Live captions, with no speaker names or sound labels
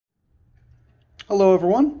Hello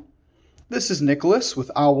everyone, this is Nicholas with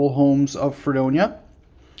Homes of Fredonia,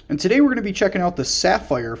 and today we're going to be checking out the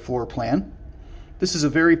Sapphire floor plan. This is a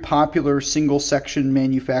very popular single section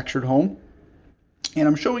manufactured home, and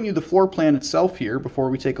I'm showing you the floor plan itself here before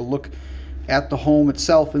we take a look at the home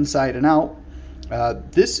itself inside and out.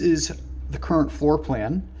 This is the current floor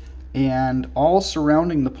plan, and all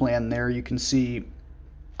surrounding the plan there you can see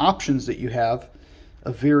options that you have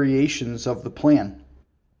of variations of the plan.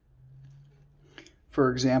 For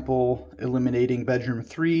example, eliminating bedroom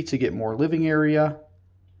 3 to get more living area,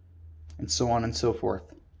 and so on and so forth.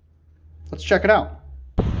 Let's check it out.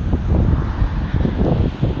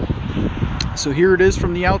 So here it is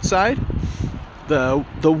from the outside. The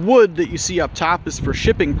wood that you see up top is for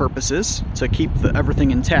shipping purposes, to keep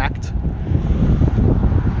everything intact.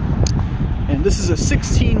 And this is a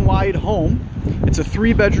 16 wide home. It's a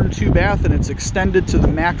 3-bedroom, 2-bath, and it's extended to the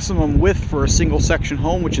maximum width for a single section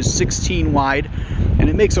home, which is 16 wide. And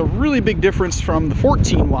it makes a really big difference from the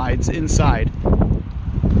 14 wides inside.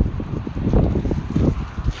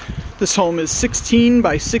 This home is 16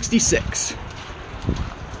 by 66.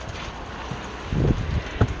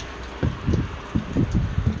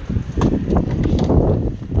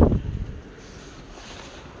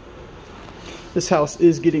 This house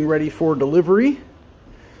is getting ready for delivery,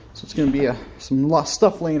 so it's going to be some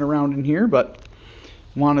stuff laying around in here, but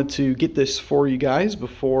wanted to get this for you guys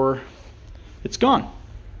before it's gone.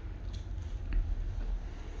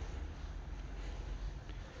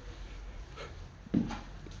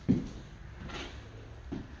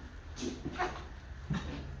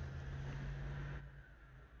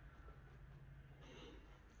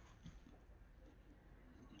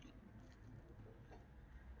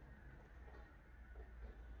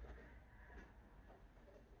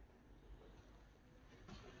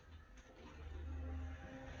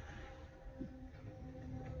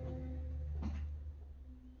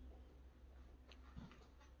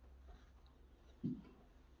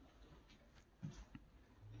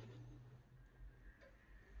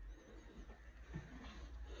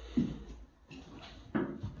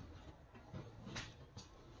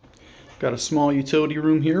 Got a small utility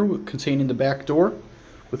room here containing the back door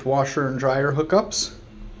with washer and dryer hookups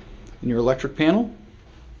and your electric panel.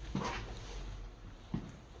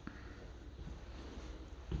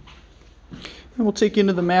 And we'll take you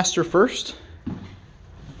into the master first.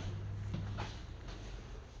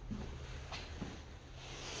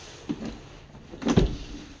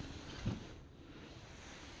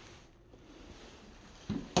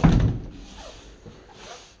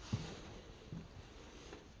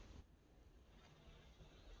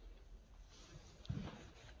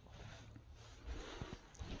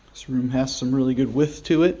 This room has some really good width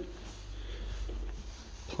to it.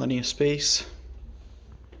 Plenty of space.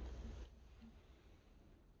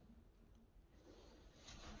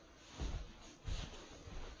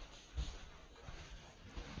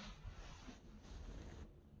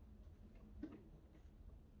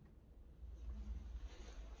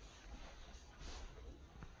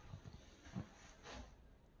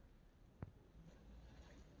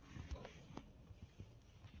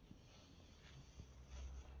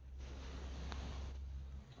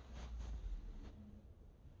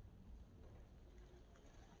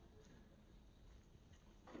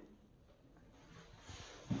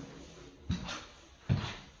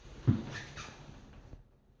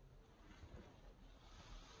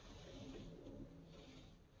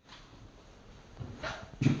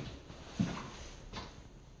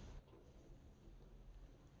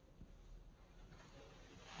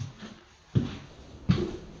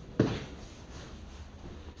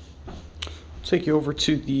 Take you over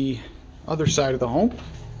to the other side of the home.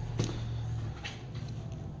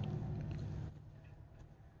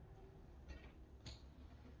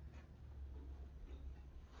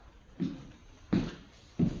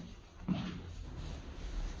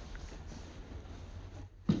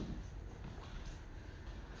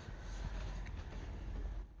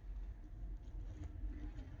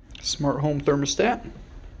 Smart home thermostat.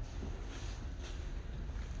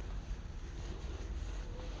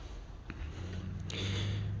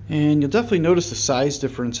 And you'll definitely notice the size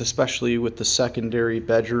difference, especially with the secondary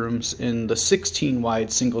bedrooms in the 16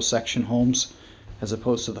 wide single section homes as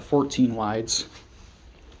opposed to the 14 wides.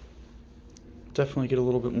 Definitely get a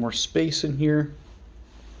little bit more space in here.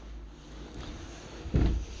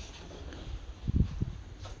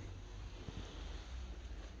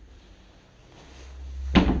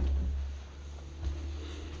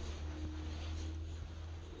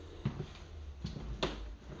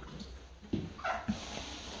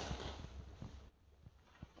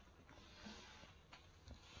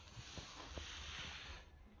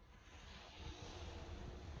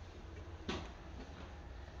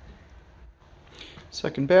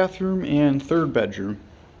 second bathroom, and third bedroom.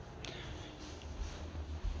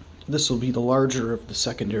 This will be the larger of the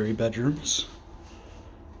secondary bedrooms.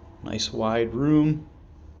 Nice wide room.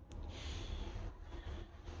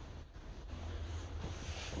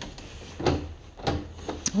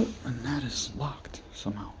 Oh, and that is locked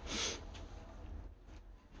somehow.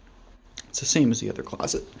 It's the same as the other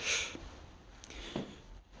closet.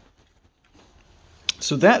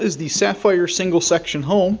 So that is the Sapphire single section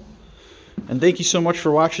home. And thank you so much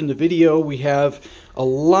for watching the video. We have a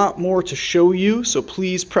lot more to show you, so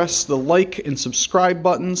please press the like and subscribe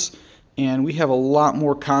buttons. And we have a lot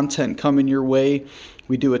more content coming your way.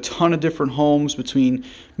 We do a ton of different homes between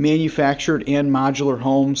manufactured and modular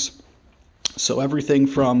homes. So everything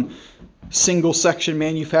from single section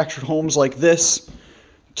manufactured homes like this,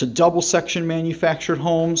 to double section manufactured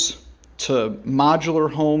homes, to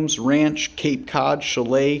modular homes, ranch, Cape Cod,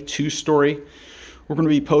 chalet, two-story. We're going to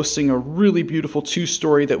be posting a really beautiful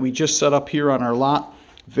two-story that we just set up here on our lot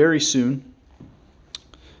very soon.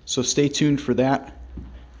 So stay tuned for that,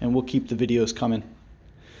 and we'll keep the videos coming.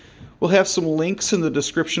 We'll have some links in the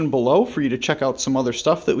description below for you to check out some other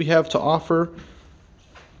stuff that we have to offer.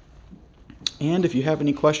 And if you have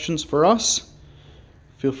any questions for us,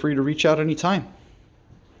 feel free to reach out anytime.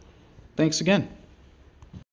 Thanks again.